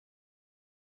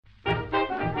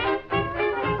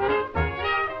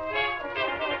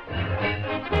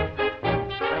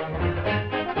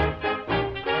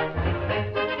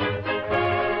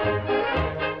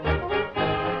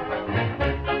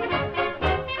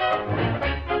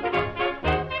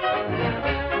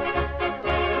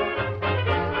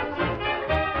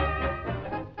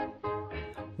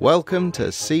Welcome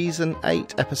to Season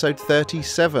 8, Episode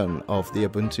 37 of the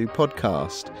Ubuntu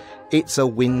podcast. It's a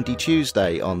windy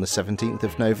Tuesday on the 17th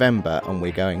of November, and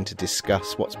we're going to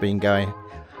discuss what's been going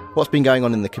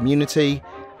on in the community.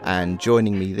 And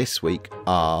joining me this week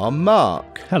are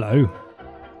Mark. Hello.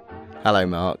 Hello,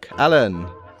 Mark. Alan.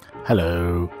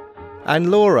 Hello.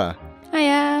 And Laura.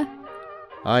 Hiya.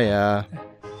 Hiya.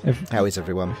 How is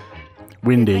everyone?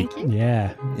 Windy.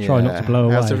 Yeah. Try not to blow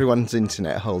away. How's everyone's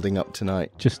internet holding up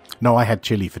tonight? No, I had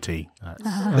chili for tea. My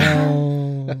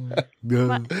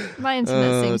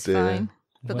internet seems dear. fine,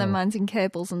 but then mine's in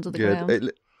cables under the ground.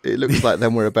 Good. It looks like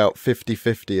then we're about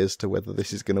 50-50 as to whether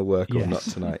this is going to work or not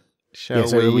tonight. Shall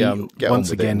we get once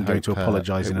on with again it going to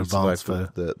apologise in advance for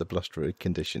for the blustery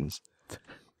conditions?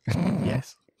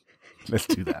 Yes. Let's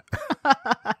do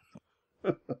that.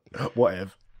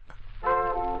 Whatever.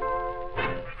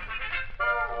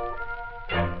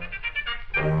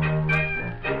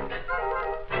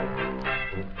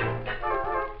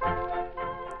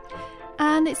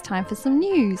 And it's time for some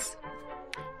news.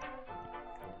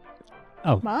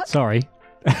 Oh, Mark? sorry.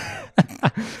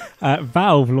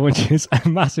 Valve launches a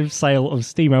massive sale of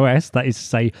SteamOS, that is to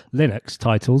say Linux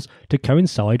titles, to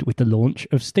coincide with the launch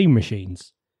of Steam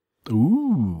machines.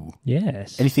 Ooh.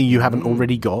 Yes. Anything you haven't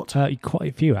already got? Quite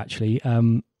a few, actually.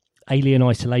 Alien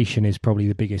Isolation is probably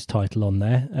the biggest title on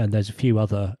there, and there's a few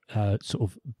other sort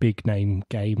of big name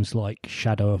games like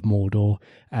Shadow of Mordor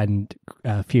and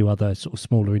a few other sort of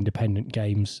smaller independent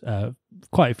games.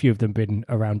 Quite a few of them been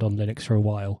around on Linux for a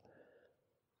while.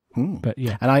 But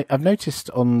yeah, and I've noticed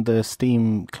on the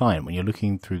Steam client, when you're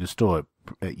looking through the store,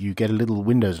 you get a little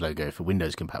Windows logo for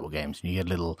Windows compatible games, and you get a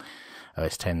little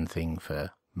OS X thing for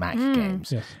Mac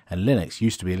games. Yes. And Linux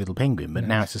used to be a little penguin, but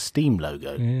now it's a Steam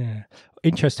logo. Yeah.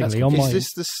 Interestingly, on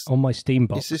my Steam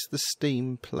box, is this the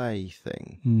Steam Play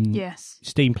thing? Yes.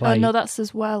 Steam Play. Oh, no, that's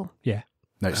as well. Yeah.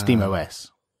 No, Steam OS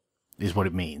is what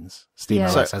it means. Steam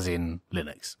Yeah. OS as in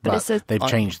Linux. But But it says- they've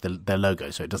changed their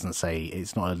logo, so it doesn't say,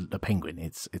 it's not a penguin,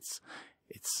 it's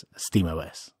Steam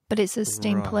OS. But it says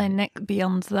Steam Play Right. Nick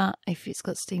beyond that, if it's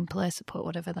got Steam Play support,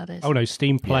 whatever that is. Oh no,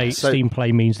 Steam Play. Yeah, so- Steam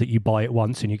Play means that you buy it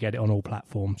once and you get it on all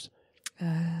platforms.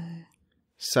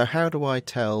 So how do I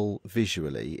tell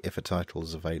visually if a title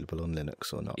is available on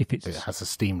Linux or not? If it's It has a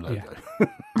Steam logo.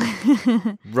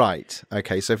 Right.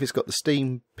 Okay. So if it's got the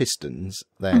Steam pistons,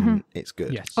 then it's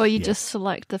good. yes, Or you just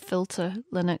select the filter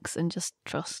Linux and just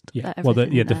trust yeah. that Well,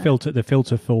 everything the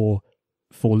filter for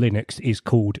Linux is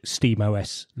called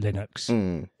SteamOS Linux.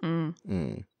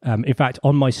 In fact,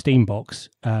 on my Steam box,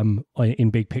 in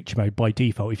big picture mode, by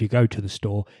default, if you go to the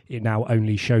store, it now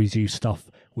only shows you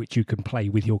stuff which you can play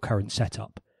with your current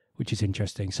setup, which is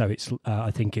interesting. So it's,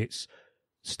 I think it's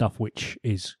stuff which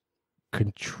is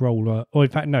controller, or in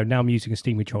fact, no, now I'm using a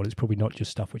Steam controller. It's probably not just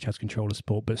stuff which has controller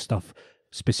support, but stuff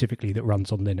specifically that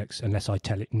runs on Linux, unless I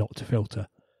tell it not to filter.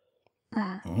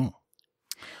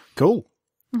 Cool.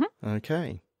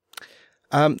 Okay.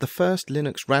 The first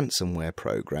Linux ransomware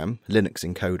program, Linux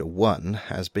Encoder 1,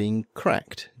 has been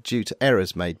cracked due to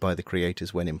errors made by the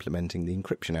creators when implementing the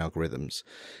encryption algorithms.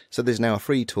 So there's now a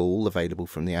free tool available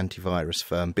from the antivirus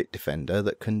firm Bitdefender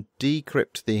that can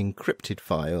decrypt the encrypted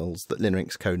files that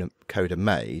Linux Coder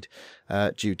made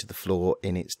due to the flaw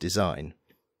in its design.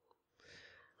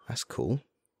 That's cool.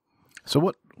 So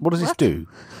what does this do?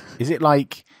 Is it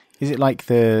like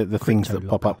the things that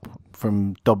pop up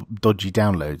from dodgy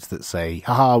downloads that say,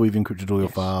 haha, we've encrypted all your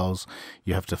files,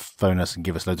 you have to phone us and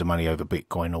give us loads of money over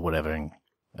Bitcoin or whatever, and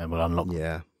we'll unlock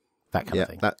that kind of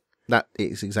thing? That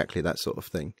is exactly that sort of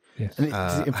thing. Yes. And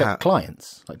does it infect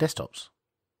clients, like desktops?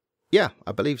 Yeah,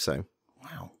 I believe so.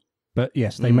 Wow. But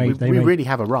yes, We really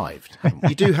have arrived.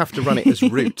 You do have to run it as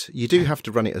root. You do have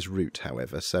to run it as root,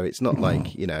 however. So it's not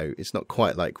like, it's not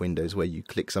quite like Windows where you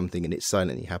click something and it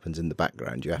silently happens in the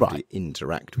background. You have to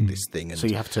interact with this thing. And, So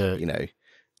you have to,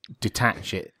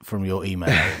 detach it from your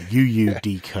email, UU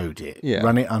decode it,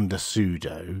 run it under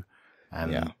sudo,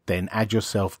 and then add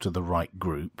yourself to the right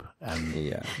group. And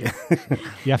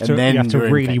You have to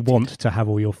really want to have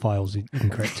all your files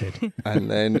encrypted. and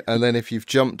then if you've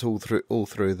jumped all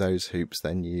through those hoops,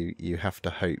 then you have to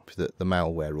hope that the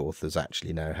malware authors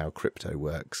actually know how crypto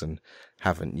works and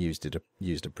haven't used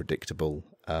a predictable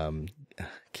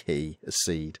key, a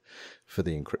seed for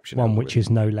the encryption. One which is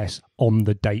no less on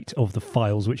the date of the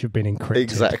files which have been encrypted.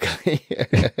 Exactly.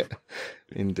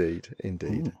 Indeed.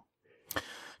 Ooh.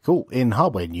 Cool. In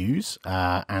hardware news,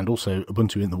 and also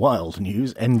Ubuntu in the Wild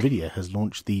news, NVIDIA has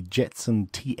launched the Jetson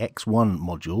TX1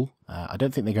 module. I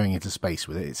don't think they're going into space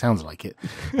with it. It sounds like it.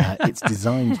 It's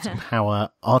designed to power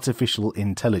artificial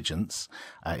intelligence.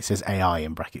 It says AI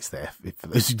in brackets there, for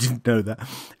those who didn't know that,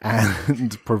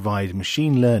 and provide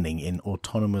machine learning in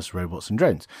autonomous robots and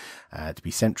drones, to be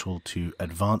central to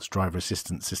advanced driver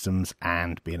assistance systems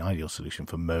and be an ideal solution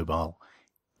for mobile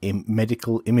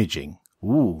medical imaging.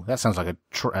 Ooh, that sounds like a,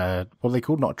 what are they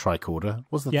called? Not a tricorder.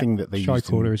 What's the thing that they used?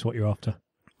 Tricorder is what you're after.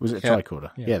 Was it a tricorder?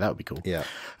 Yeah, that would be cool. Yeah.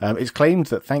 It's claimed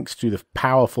that thanks to the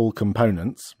powerful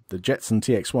components, the Jetson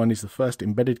TX1 is the first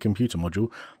embedded computer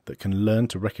module that can learn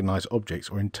to recognize objects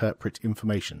or interpret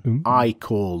information. Ooh. I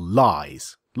call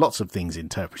lies. Lots of things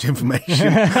interpret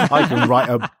information. I can write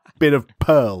a bit of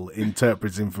Perl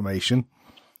interprets information.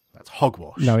 That's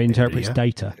hogwash. No, it interprets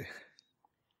data.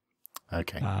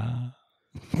 Okay.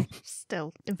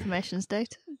 Still, information's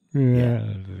data.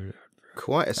 Yeah.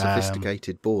 Quite a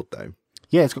sophisticated board, though.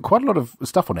 Yeah, it's got quite a lot of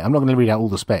stuff on it. I'm not going to read out all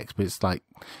the specs, but it's like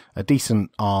a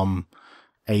decent ARM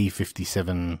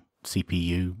A57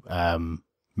 CPU,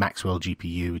 Maxwell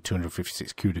GPU,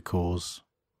 256 CUDA cores,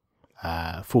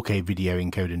 4K video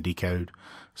encode and decode.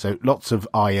 So lots of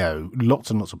I/O, lots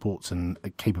and lots of ports and a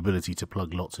capability to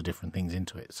plug lots of different things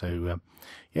into it. So,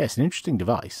 yeah, it's an interesting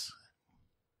device.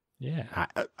 Yeah.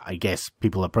 I guess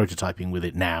people are prototyping with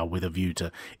it now with a view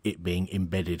to it being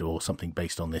embedded or something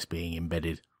based on this being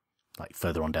embedded like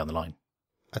further on down the line.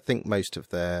 I think most of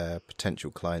their potential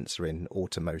clients are in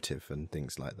automotive and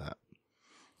things like that.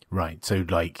 Right. So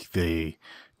like the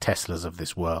Teslas of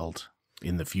this world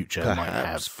in the future might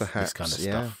have this kind of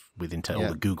stuff with all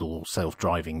the Google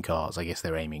self-driving cars. I guess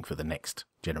they're aiming for the next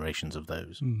generations of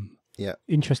those. Yeah.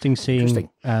 Interesting seeing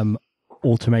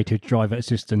automated driver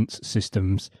assistance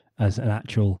systems as an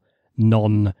actual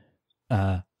non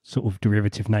sort of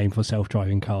derivative name for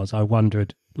self-driving cars. I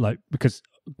wondered, because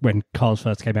when cars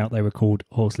first came out, they were called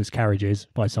horseless carriages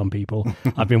by some people.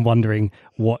 I've been wondering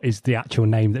what is the actual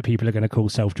name that people are going to call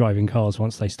self-driving cars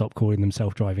once they stop calling them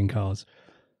self-driving cars.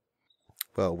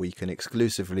 Well, we can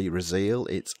exclusively reveal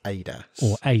it's ADAS.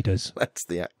 Or ADAS. That's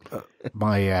the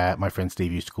my friend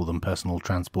Steve used to call them personal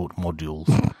transport modules.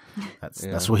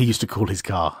 That's what he used to call his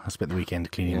car. I spent the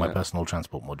weekend cleaning my personal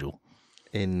transport module.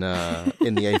 In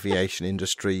the aviation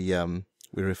industry,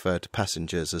 we refer to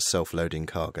passengers as self-loading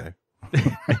cargo.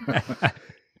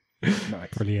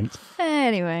 Nice. Brilliant.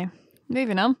 Anyway,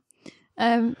 moving on.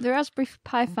 The Raspberry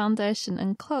Pi Foundation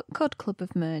and Code Club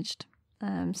have merged.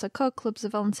 So Code Club's a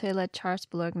volunteer-led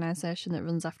charitable organisation that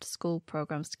runs after-school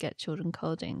programmes to get children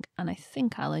coding. And I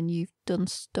think, Alan, you've done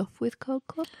stuff with Code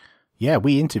Club? Yeah,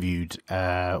 we interviewed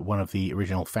one of the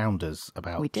original founders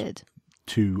about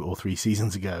 2 or 3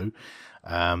 seasons ago.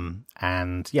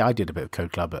 And yeah, I did a bit of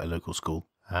Code Club at a local school.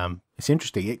 It's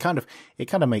interesting. It kind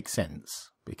of makes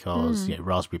sense because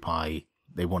Raspberry Pi,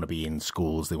 they want to be in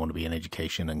schools, they want to be in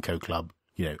education, and Code Club,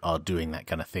 are doing that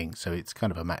kind of thing. So it's kind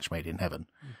of a match made in heaven,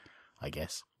 I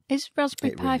guess. Is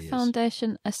Raspberry Pi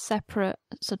Foundation a separate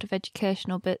sort of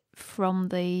educational bit from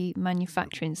the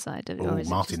manufacturing side of it? Oh,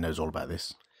 Martin knows all about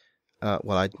this.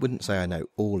 Well, I wouldn't say I know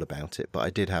all about it, but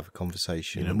I did have a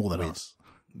conversation more than with us.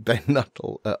 Ben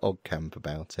Nuttall at OggCamp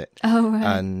about it. Oh,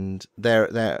 right. And there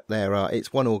are,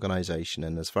 it's one organisation,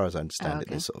 and as far as I understand it,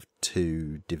 there's sort of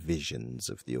 2 divisions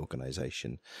of the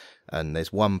organisation. And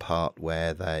there's one part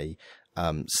where they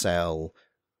sell,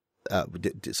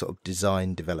 sort of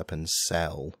design, develop and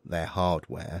sell their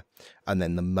hardware, and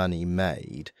then the money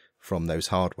made from those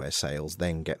hardware sales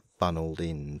then get funneled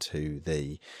into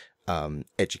the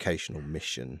educational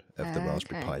mission of the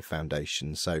Raspberry Pi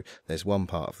Foundation. So there's one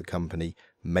part of the company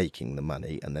making the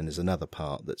money, and then there's another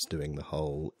part that's doing the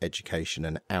whole education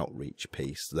and outreach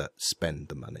piece that spend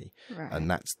the money. Right. And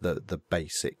that's the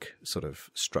basic sort of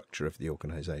structure of the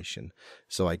organisation.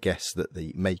 So I guess that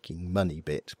the making money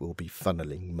bit will be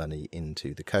funneling money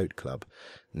into the Code Club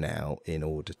now in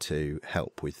order to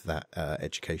help with that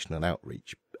education and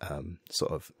outreach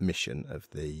sort of mission of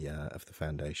the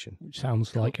foundation. Which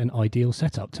sounds like an ideal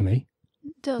setup to me.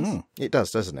 It does. It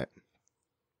does, doesn't it?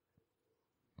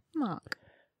 Mark.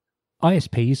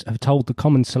 ISPs have told the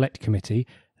Common Select Committee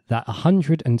that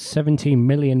 £117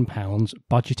 million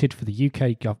budgeted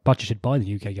by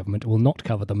the UK government will not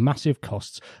cover the massive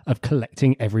costs of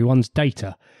collecting everyone's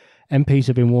data. MPs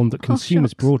have been warned that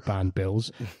consumers' broadband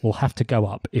bills will have to go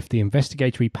up if the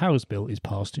investigatory powers bill is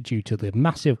passed due to the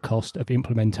massive cost of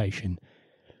implementation.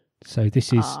 So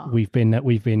this is we've been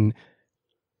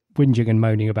whinging and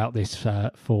moaning about this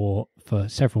for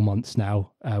several months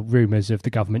now. Rumours of the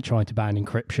government trying to ban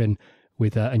encryption,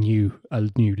 with a new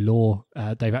law.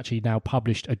 They've actually now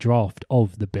published a draft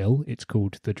of the bill. It's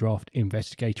called the Draft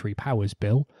Investigatory Powers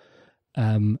Bill.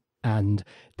 And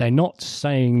they're not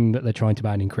saying that they're trying to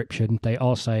ban encryption. They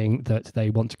are saying that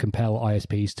they want to compel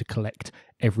ISPs to collect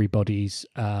everybody's,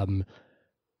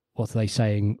 what are they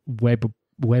saying, web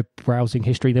browsing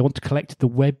history. They want to collect the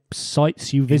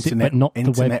websites you visit, but not the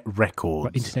internet web records.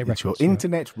 Right, internet records. Your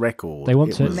internet record. They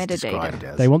want to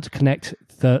metadata. They want to connect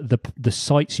the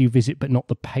sites you visit, but not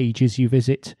the pages you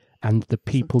visit, and the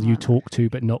people you talk to,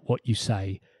 but not what you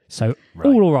say. So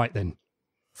all right then.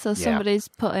 So somebody's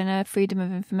put in a Freedom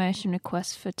of Information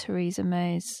request for Theresa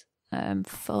May's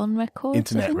phone records,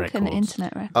 internet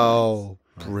records. Oh,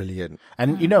 brilliant.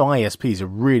 And ISPs are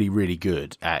really, really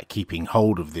good at keeping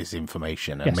hold of this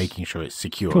information and making sure it's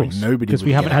secure. Because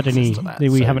we haven't had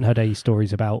any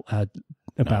stories about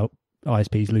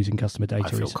ISPs losing customer data. I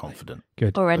feel confident.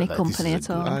 Good. Or any company at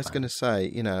all. I was going to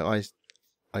say,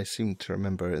 I seem to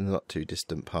remember in the not too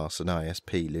distant past an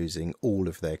ISP losing all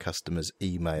of their customers'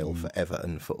 email forever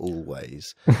and for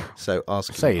always. So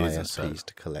asking ISPs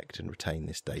to collect and retain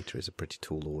this data is a pretty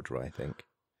tall order, I think.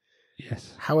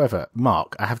 Yes. However,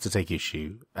 Mark, I have to take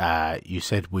issue. You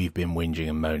said we've been whinging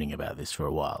and moaning about this for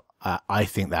a while. I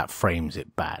think that frames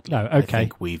it badly. No, okay. I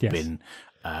think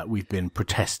we've been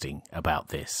protesting about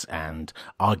this and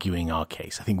arguing our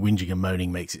case. I think whinging and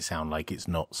moaning makes it sound like it's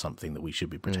not something that we should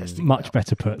be protesting Much about.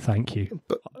 better put, thank you.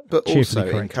 But also,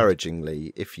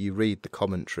 encouragingly, if you read the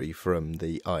commentary from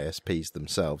the ISPs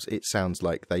themselves, it sounds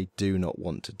like they do not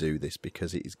want to do this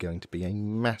because it is going to be a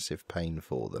massive pain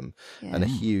for them and a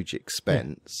huge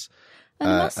expense.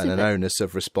 And an onus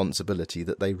of responsibility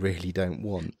that they really don't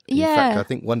want. In fact, I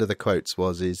think one of the quotes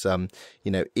is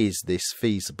this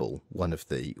feasible? One of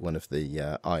the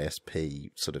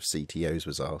ISP sort of CTOs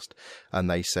was asked, and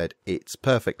they said it's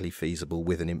perfectly feasible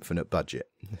with an infinite budget.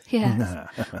 Yes.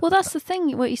 Well, that's the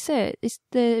thing. What you said is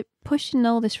they're pushing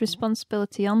all this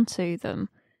responsibility onto them.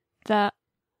 That,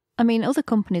 I mean, other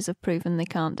companies have proven they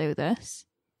can't do this,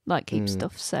 like keep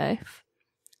stuff safe.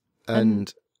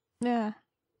 And yeah.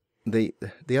 The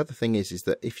other thing is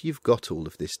that if you've got all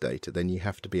of this data, then you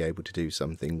have to be able to do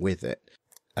something with it.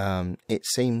 It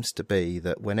seems to be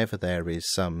that whenever there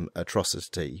is some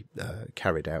atrocity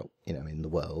carried out, in the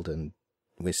world, and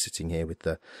we're sitting here with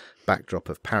the backdrop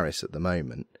of Paris at the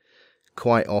moment,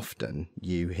 quite often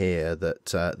you hear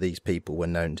that these people were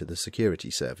known to the security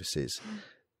services,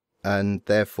 and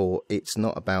therefore it's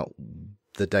not about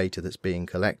the data that's being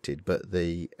collected, but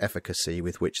the efficacy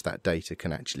with which that data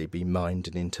can actually be mined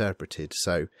and interpreted.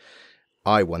 So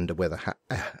I wonder whether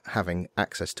having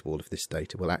access to all of this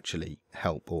data will actually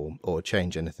help or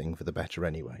change anything for the better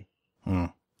anyway.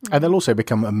 And they'll also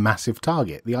become a massive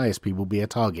target. The ISP will be a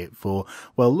target for,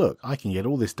 well, look, I can get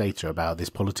all this data about this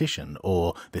politician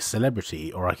or this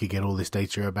celebrity, or I could get all this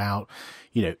data about,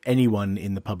 anyone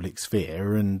in the public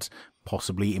sphere and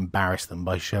possibly embarrass them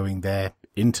by showing their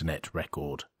internet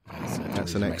record.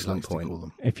 That's an excellent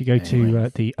point. If you go to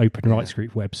the Open Rights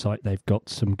Group website, they've got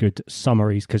some good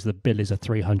summaries, because the bill is a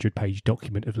 300-page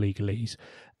document of legalese.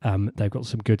 They've got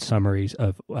some good summaries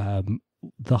of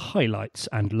the highlights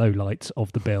and lowlights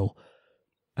of the bill,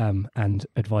 and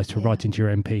advice to write into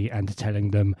your MP and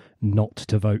telling them not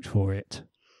to vote for it.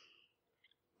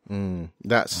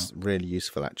 That's really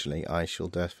useful, actually. I shall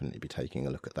definitely be taking a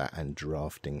look at that and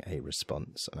drafting a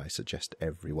response, and I suggest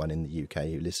everyone in the UK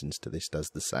who listens to this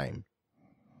does the same.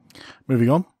 Moving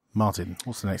on, Martin,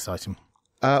 what's the next item?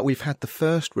 We've had the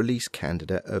first release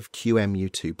candidate of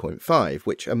QEMU 2.5,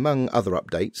 which, among other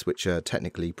updates, which are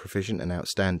technically proficient and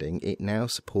outstanding, it now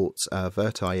supports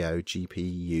VirtIO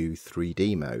GPU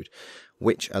 3D mode,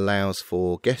 which allows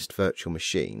for guest virtual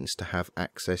machines to have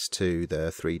access to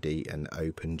the 3D and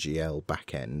OpenGL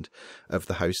backend of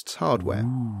the host's hardware.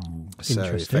 So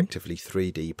effectively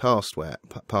 3D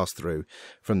pass-through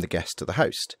from the guest to the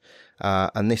host.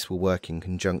 And this will work in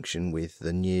conjunction with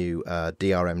the new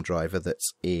DRM driver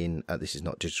that's in, this is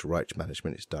not Digital Rights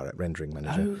Management, it's Direct Rendering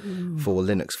Manager, for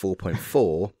Linux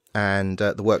 4.4. And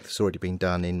the work that's already been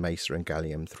done in Mesa and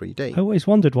Gallium 3D. I always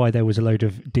wondered why there was a load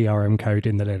of DRM code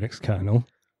in the Linux kernel.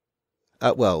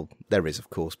 Well, there is, of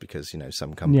course, because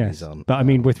some companies aren't. But I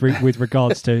mean, with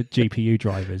regards to GPU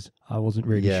drivers, I wasn't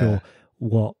really sure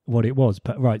what it was.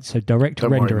 But right, so direct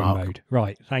rendering mode.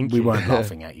 Right, thank you. We weren't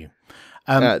laughing at you.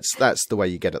 That's the way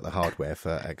you get at the hardware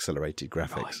for accelerated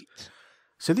graphics. Right.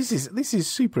 So this is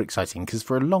super exciting because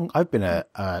I've been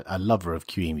a lover of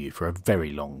QEMU for a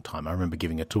very long time. I remember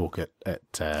giving a talk at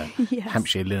Yes.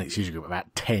 Hampshire Linux User Group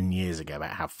about 10 years ago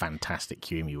about how fantastic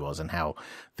QEMU was and how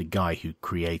the guy who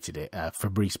created it,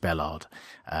 Fabrice Bellard,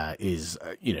 is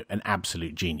an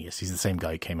absolute genius. He's the same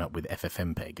guy who came up with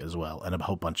FFmpeg as well and a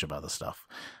whole bunch of other stuff.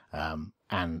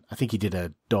 And I think he did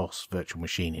a DOS virtual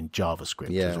machine in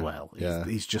JavaScript as well.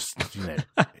 He's just,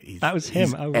 that was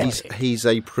him. He's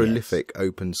a prolific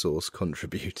open source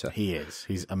contributor. He is.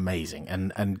 He's amazing.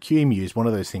 And QEMU is one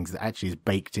of those things that actually is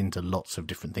baked into lots of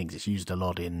different things. It's used a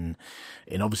lot in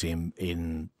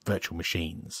virtual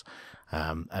machines,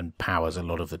 and powers a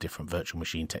lot of the different virtual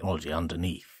machine technology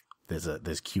underneath. There's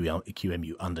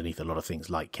QEMU underneath a lot of things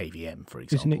like KVM, for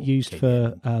example. Isn't it used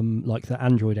for like the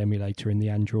Android emulator in the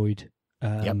Android?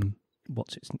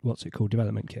 What's it called?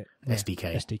 Development kit. Yeah.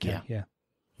 SDK.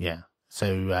 Yeah.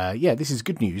 So this is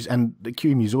good news, and the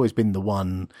QEMU's always been the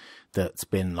one that's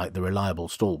been like the reliable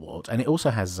stalwart. And it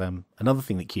also has another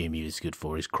thing that QEMU is good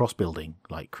for is cross-building,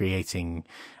 like creating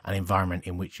an environment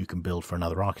in which you can build for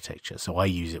another architecture. So I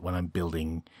use it when I'm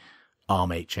building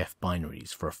ARM-HF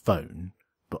binaries for a phone,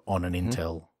 but on an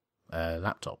Intel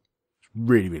laptop. It's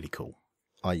really, really cool.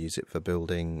 I use it for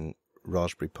building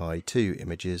Raspberry Pi 2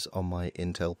 images on my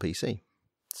Intel PC.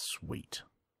 Sweet.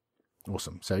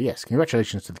 Awesome. So yes,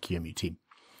 congratulations to the QEMU team.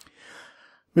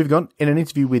 Moving on, in an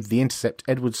interview with The Intercept,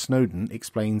 Edward Snowden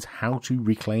explains how to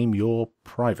reclaim your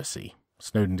privacy.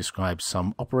 Snowden describes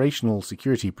some operational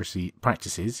security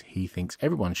practices he thinks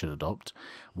everyone should adopt,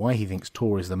 why he thinks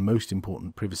Tor is the most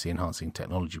important privacy-enhancing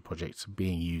technology project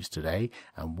being used today,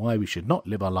 and why we should not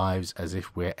live our lives as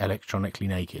if we're electronically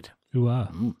naked.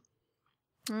 Wow.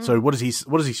 So what does he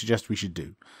suggest we should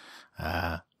do?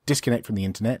 Disconnect from the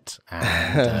internet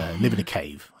and live in a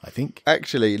cave, I think.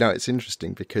 Actually, no, it's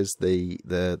interesting because the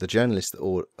journalist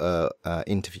that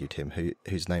interviewed him,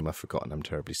 whose name I've forgotten, I'm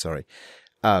terribly sorry,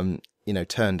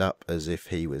 turned up as if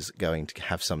he was going to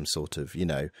have some sort of,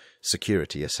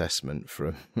 security assessment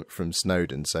from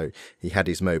Snowden. So he had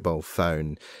his mobile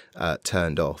phone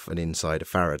turned off and inside a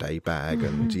Faraday bag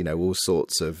and, all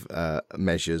sorts of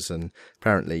measures. And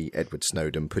apparently Edward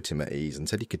Snowden put him at ease and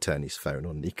said he could turn his phone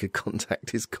on. He could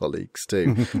contact his colleagues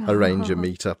to arrange a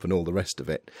meet-up and all the rest of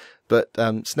it. But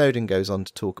Snowden goes on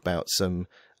to talk about some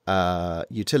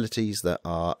utilities that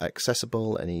are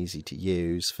accessible and easy to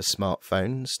use for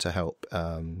smartphones to help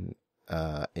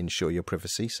ensure your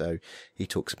privacy. So he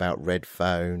talks about Red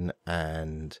Phone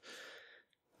and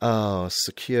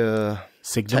secure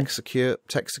Signal,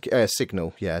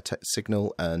 Signal,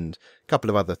 and a couple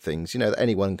of other things that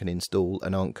anyone can install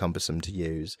and aren't cumbersome to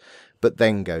use. But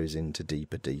then goes into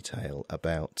deeper detail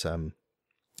about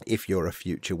if you're a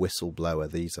future whistleblower,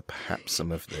 these are perhaps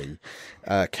some of the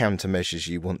countermeasures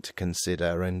you want to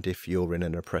consider. And if you're in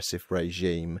an oppressive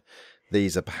regime,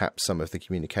 these are perhaps some of the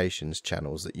communications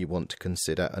channels that you want to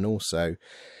consider. And also,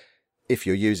 if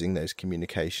you're using those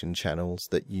communication channels,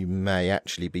 that you may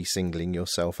actually be singling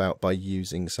yourself out by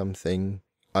using something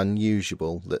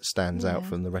unusual that stands out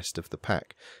from the rest of the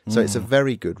pack. So it's a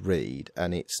very good read,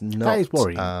 and it's not... That is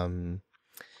worrying.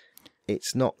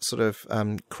 It's not sort of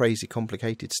crazy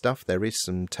complicated stuff. There is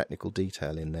some technical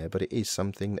detail in there, but it is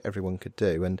something that everyone could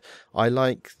do. And I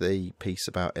like the piece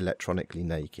about electronically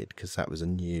naked because that was a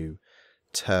new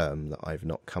term that I've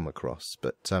not come across.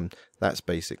 But that's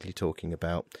basically talking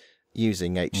about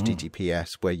using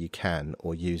HTTPS where you can,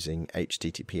 or using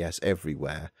HTTPS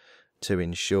everywhere to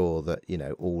ensure that,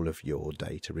 all of your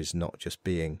data is not just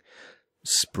being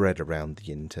spread around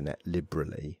the internet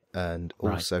liberally. And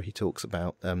also he talks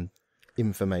about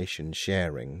information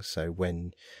sharing. So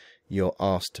when you're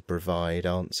asked to provide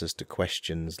answers to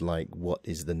questions like what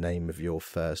is the name of your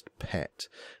first pet,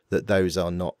 that those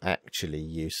are not actually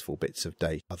useful bits of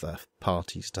data for other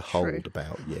parties to hold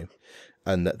about you,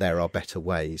 and that there are better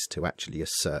ways to actually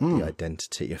assert the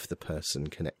identity of the person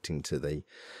connecting to the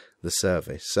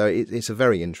service. So it's a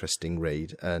very interesting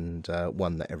read, and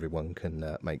one that everyone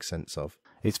can make sense of.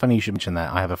 It's funny you should mention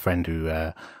that. I have a friend who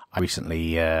I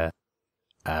recently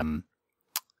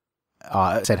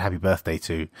said happy birthday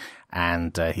to,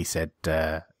 and he said,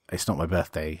 it's not my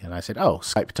birthday. And I said, oh,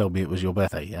 Skype told me it was your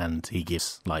birthday. And he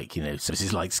gives,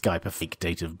 services like Skype a fake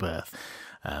date of birth.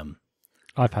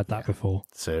 I've had that before.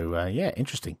 So,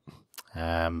 interesting.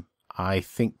 I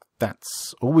think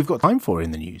that's all we've got time for in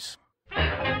the news.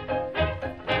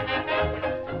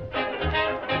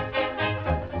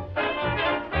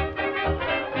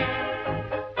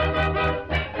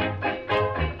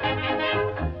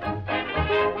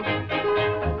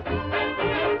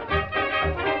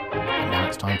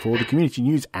 time for the community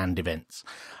news and events.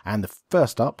 And the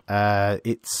first up,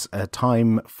 it's a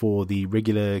time for the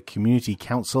regular Community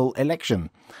Council election.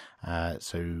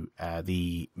 So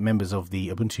the members of the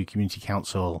Ubuntu Community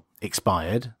Council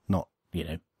expired, not,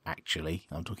 actually,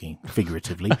 I'm talking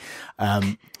figuratively,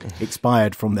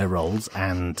 expired from their roles,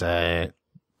 and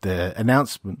the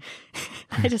announcement.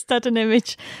 I just had an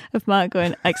image of Mark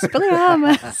going,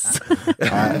 Expelliarmus!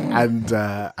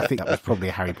 I think that was probably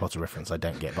a Harry Potter reference I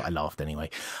don't get, but I laughed anyway.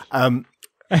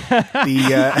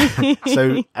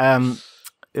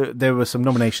 There were some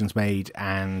nominations made,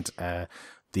 and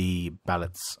the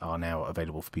ballots are now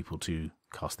available for people to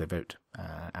cast their vote.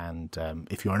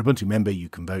 If you're an Ubuntu member, you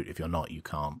can vote. If you're not, you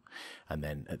can't. And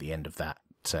then at the end of that,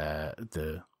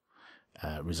 the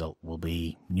result will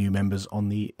be new members on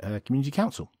the Community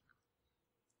Council.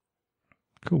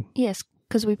 Cool. Yes,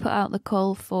 because we put out the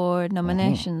call for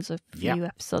nominations a few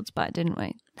episodes back, didn't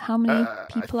we? How many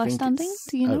people are standing?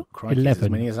 Do you know? Oh, crikey, 11. As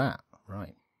many as that.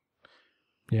 Right.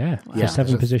 Yeah, Wow. for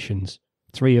 7 positions,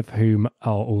 3 of whom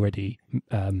are already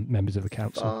members of the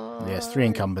council. Yes, 3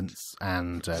 incumbents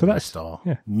and So the that's- rest are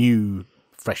yeah. new,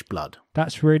 fresh blood.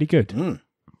 That's really good. Mm.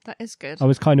 That is good. I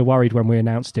was kind of worried when we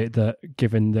announced it that,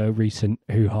 given the recent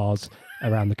hoo-has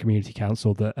around the community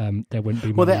council, that there wouldn't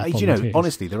be. Well, many volunteers.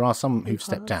 honestly, there are some who've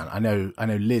stepped down. I know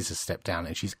Liz has stepped down,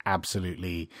 and she's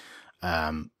absolutely,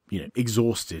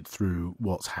 exhausted through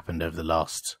what's happened over the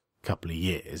last couple of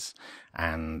years,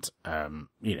 and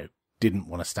didn't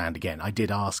want to stand again. I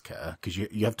did ask her, because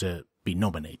you have to be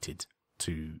nominated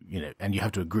to, and you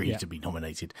have to agree to be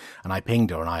nominated. And I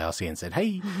pinged her on IRC and said,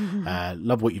 hey,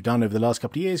 love what you've done over the last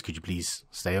couple of years. Could you please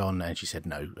stay on? And she said,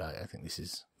 no, I think this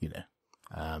is,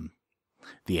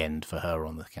 the end for her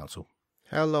on the council.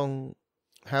 How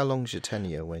long's your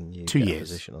tenure when you 2 get a years.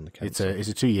 position on the council? It's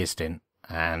a 2-year stint,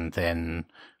 and then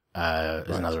there's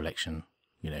another election.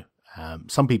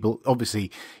 Some people,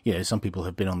 obviously, some people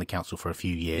have been on the council for a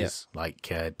few years.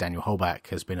 Like Daniel Holbach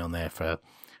has been on there for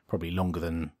probably longer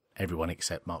than everyone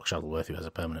except Mark Shuttleworth, who has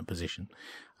a permanent position.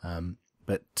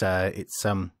 But it's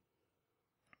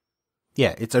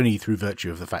only through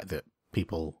virtue of the fact that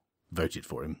people voted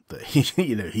for him that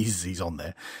he's on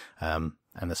there, and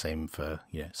the same for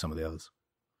some of the others.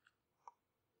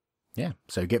 Yeah,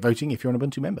 so get voting if you're an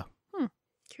Ubuntu member.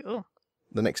 Cool.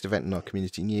 The next event in our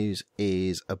community news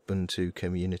is Ubuntu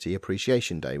Community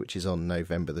Appreciation Day, which is on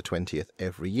November the 20th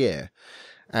every year.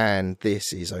 And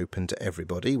this is open to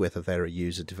everybody, whether they're a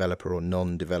user, developer or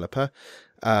non-developer,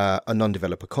 a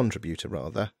non-developer contributor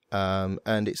rather.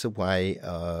 And it's a way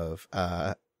of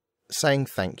saying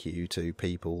thank you to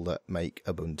people that make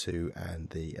Ubuntu and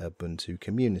the Ubuntu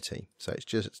community. So it's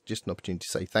just an opportunity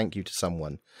to say thank you to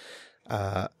someone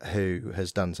who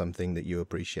has done something that you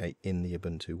appreciate in the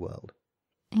Ubuntu world.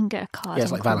 You can get a card. Yeah,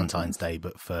 it's and like call Valentine's them. Day,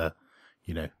 but for,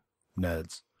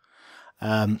 nerds.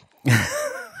 I'm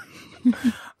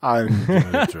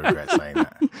going to regret saying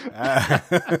that.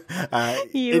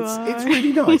 It's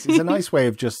really nice. It's a nice way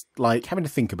of just like having to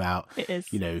think about, It is.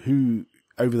 who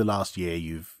over the last year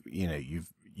you've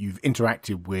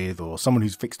interacted with, or someone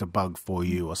who's fixed a bug for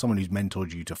you, or someone who's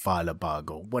mentored you to file a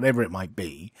bug, or whatever it might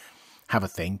be. Have a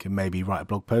think and maybe write a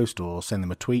blog post or send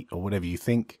them a tweet or whatever you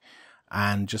think,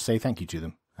 and just say thank you to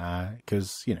them.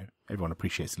 Because, everyone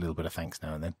appreciates a little bit of thanks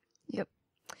now and then. Yep.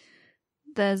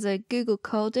 There's a Google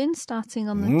Coding starting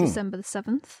on the December the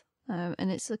 7th,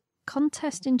 and it's a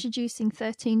contest introducing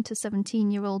 13 to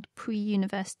 17-year-old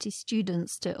pre-university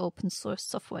students to open source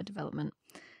software development.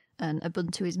 And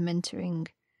Ubuntu is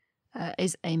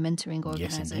a mentoring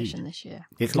organisation this year.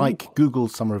 It's like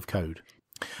Google's Summer of Code,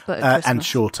 But at and Christmas.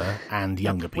 shorter and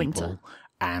younger people. Winter.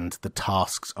 And the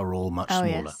tasks are all much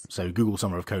smaller. Yes. So Google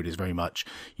Summer of Code is very much,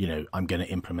 I'm going to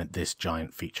implement this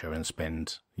giant feature and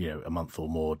spend, a month or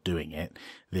more doing it.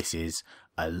 This is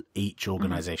each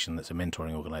organization that's a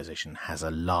mentoring organization has a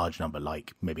large number,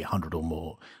 like maybe 100 or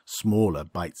more smaller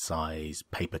bite-sized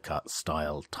paper cut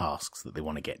style tasks that they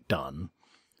want to get done,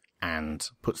 and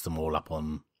puts them all up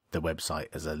on the website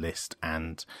as a list,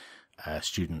 and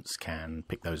students can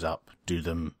pick those up, do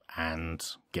them, and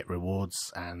get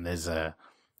rewards. And there's a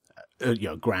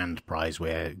grand prize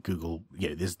where Google,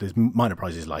 there's minor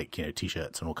prizes like,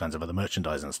 t-shirts and all kinds of other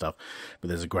merchandise and stuff, but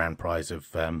there's a grand prize of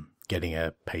getting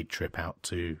a paid trip out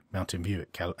to Mountain View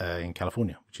in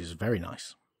California, which is very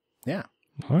nice. Yeah.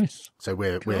 Nice. So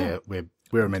we're a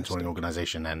mentoring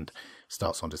organization, and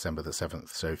starts on December the 7th.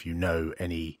 So if you know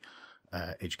any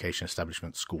education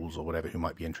establishments, schools or whatever who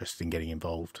might be interested in getting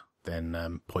involved,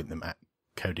 then point them at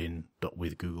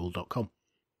codin.withgoogle.com.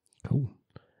 Cool.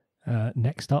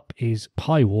 Next up is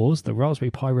Pi Wars, the Raspberry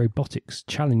Pi Robotics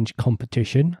Challenge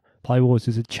competition, Pi Wars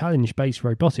is a challenge-based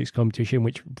robotics competition in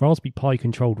which Raspberry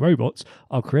Pi-controlled robots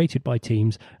are created by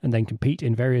teams and then compete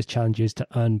in various challenges to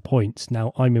earn points.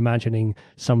 Now, I'm imagining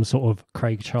some sort of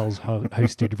Craig Charles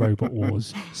hosted Robot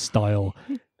Wars style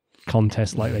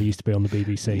contest like they used to be on the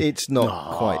BBC. It's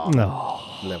not quite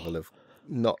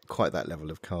that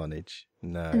level of carnage.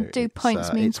 No. And do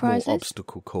points mean it's prizes? More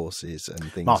obstacle courses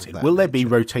and things. Martin, of that will there be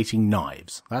nature. rotating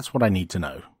knives? That's what I need to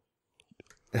know.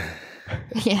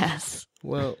 Yes.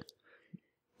 Well,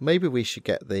 maybe we should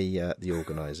get the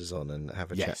organisers on and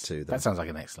have a chat to them. That sounds like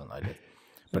an excellent idea.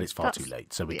 But it's far too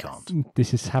late, so we can't.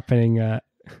 This is happening.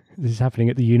 This is happening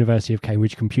at the University of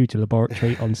Cambridge Computer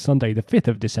Laboratory on Sunday, the 5th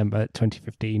of December,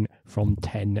 2015, from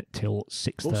 10 till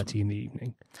 6:30 in the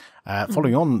evening.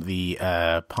 Following on the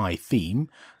Pi theme,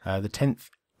 the 10th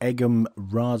Egham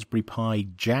Raspberry Pi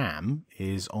Jam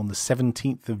is on the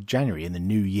 17th of January in the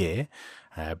new year.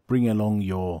 Bring along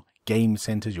your game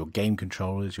centres, your game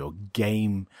controllers, your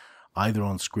game either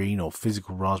on screen or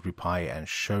physical Raspberry Pi and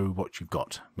show what you've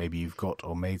got. Maybe you've got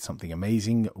or made something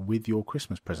amazing with your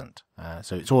Christmas present.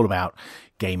 So it's all about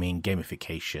gaming,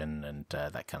 gamification and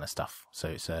that kind of stuff. So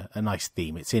it's a nice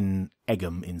theme. It's in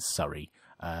Egham in Surrey,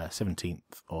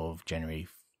 17th of January,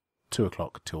 2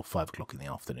 o'clock till 5 o'clock in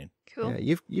the afternoon. Cool.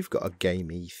 Yeah, you've got a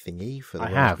gamey thingy for the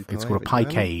I have. Raspberry It's Pi, called a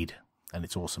haven't you, Alan? Pi-Cade and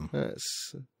it's awesome.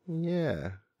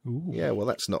 Yeah. Ooh. Yeah, well,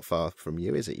 that's not far from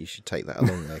you, is it? You should take that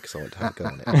along there because I want to have a go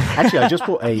on it. Actually, I just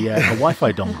bought a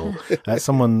Wi-Fi dongle.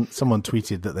 Someone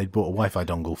tweeted that they'd bought a Wi-Fi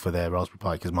dongle for their Raspberry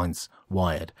Pi because mine's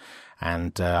wired.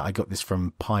 And I got this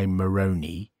from Pi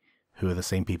Moroni, who are the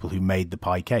same people who made the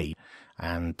Pi-Cade.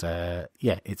 And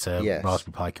it's a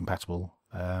Raspberry Pi compatible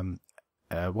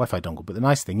Wi-Fi dongle. But the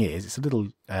nice thing is, it's a little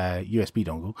USB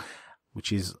dongle,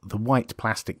 which is the white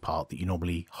plastic part that you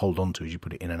normally hold onto as you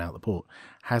put it in and out the port,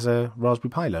 has a Raspberry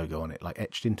Pi logo on it, like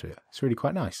etched into it. It's really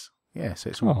quite nice. Yeah, so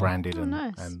it's all branded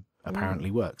nice. and apparently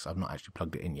works. I've not actually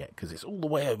plugged it in yet because it's all the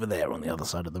way over there on the other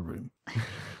side of the room.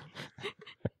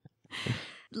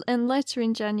 And later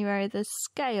in January, there's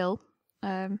Scale.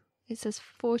 It says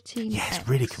 14. Yeah, it's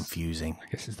really confusing. I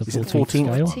guess it's the Is it 14th 14th?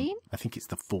 scale. 14? I think it's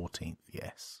the 14th,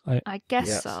 yes. I guess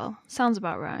Yes. so. Sounds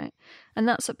about right. And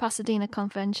that's at Pasadena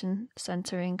Convention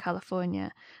Center in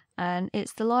California. And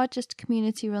it's the largest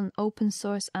community-run open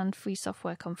source and free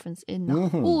software conference in the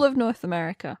whole of North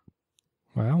America.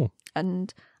 Wow.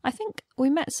 And I think we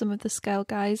met some of the Scale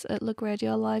guys at Lug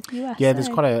Radio Live USA. Yeah, there's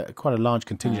quite a large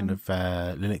contingent of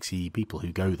Linuxy people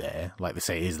who go there. Like they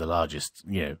say, it is the largest,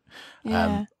 Yeah.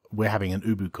 We're having an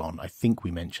UbuCon, I think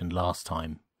we mentioned last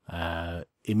time,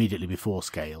 immediately before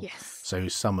Scale. Yes. So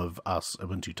some of us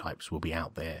Ubuntu types will be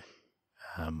out there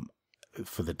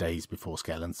for the days before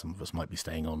Scale, and some of us might be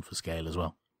staying on for Scale as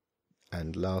well.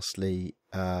 And lastly,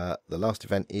 the last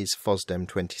event is FOSDEM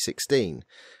 2016.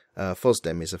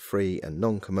 FOSDEM is a free and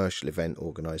non-commercial event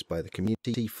organised by the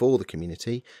community for the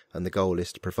community, and the goal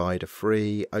is to provide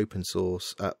free and open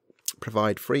source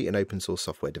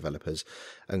software developers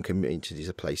and communities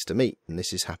a place to meet. And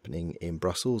this is happening in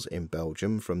Brussels, in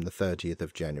Belgium, from the 30th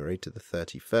of January to the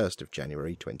 31st of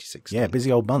January 2016. Yeah,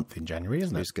 busy old month in January,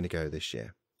 isn't it? Who's going to go this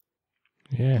year?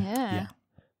 Yeah.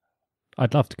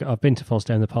 I'd love to go. I've been to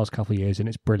FOSDEM the past couple of years and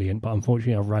it's brilliant, but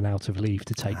unfortunately I've run out of leave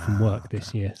to take from work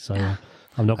this year, so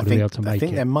I'm not going to be able to make it. I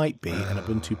think there might be an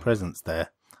Ubuntu presence there.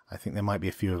 I think there might be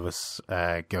a few of us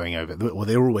going over. Well,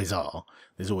 there always are.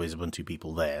 There's always Ubuntu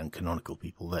people there and Canonical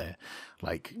people there,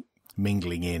 like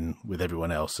mingling in with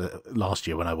everyone else. Last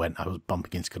year when I went, I was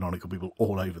bumping into Canonical people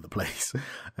all over the place,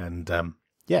 and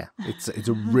it's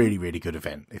a really, really good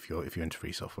event if you're into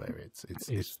free software. It's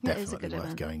definitely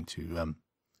worth going to.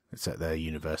 It's at their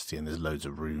university and there's loads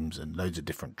of rooms and loads of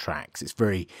different tracks. It's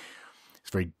very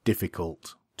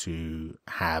difficult to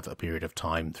have a period of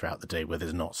time throughout the day where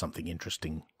there's not something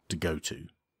interesting to go to.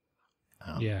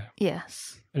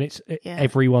 Yes. And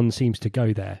everyone seems to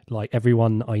go there. Like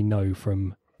everyone I know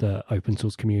from the open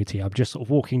source community, I'm just sort of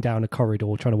walking down a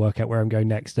corridor trying to work out where I'm going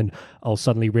next, and I'll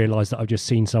suddenly realise that I've just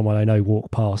seen someone I know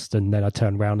walk past, and then I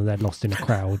turn around and they're lost in a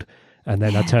crowd. And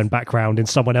then I turn back round and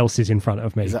someone else is in front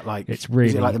of me. Is that like, it's really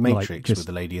is it like the Matrix with with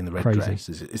the lady in the red crazy. dress?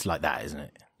 It's like that, isn't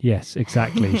it? Yes,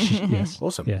 exactly. Yes.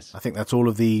 Awesome. Yes. I think that's all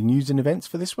of the news and events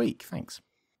for this week. Thanks.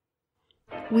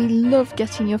 We love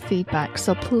getting your feedback,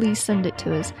 so please send it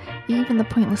to us. Even the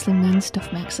pointlessly mean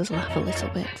stuff makes us laugh a little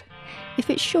bit. If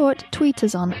it's short, tweet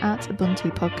us on @Ubuntu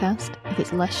Podcast. If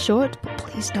it's less short, but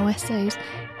please no essays,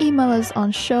 email us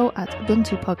on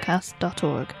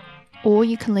show@ubuntupodcast.org. Or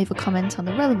you can leave a comment on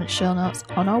the relevant show notes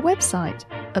on our website,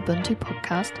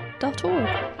 ubuntupodcast.org.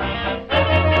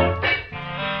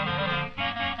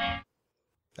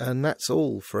 And that's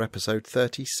all for episode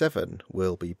 37.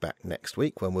 We'll be back next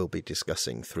week when we'll be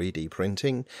discussing 3D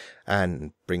printing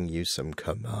and bring you some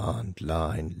command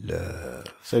line love.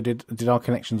 So did our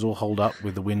connections all hold up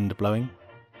with the wind blowing?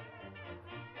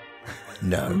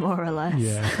 No. More or less.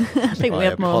 Yeah. I think we I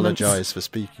had moments. apologise for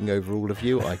speaking over all of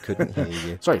you. I couldn't hear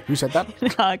you. Sorry, who said that?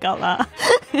 No, I got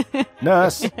that.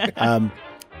 Nurse.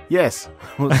 Yes,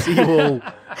 we'll see you all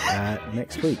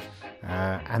next week.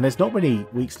 And there's not many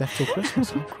weeks left till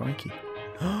Christmas. Oh, crikey.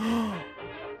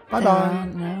 Bye-bye.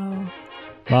 No.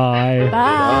 Bye.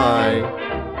 Bye.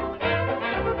 Bye.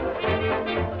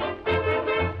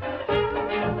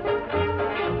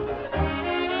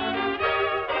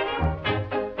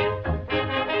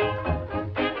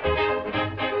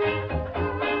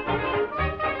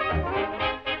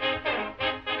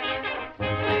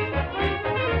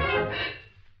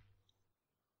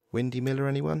 Windy Miller,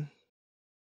 anyone?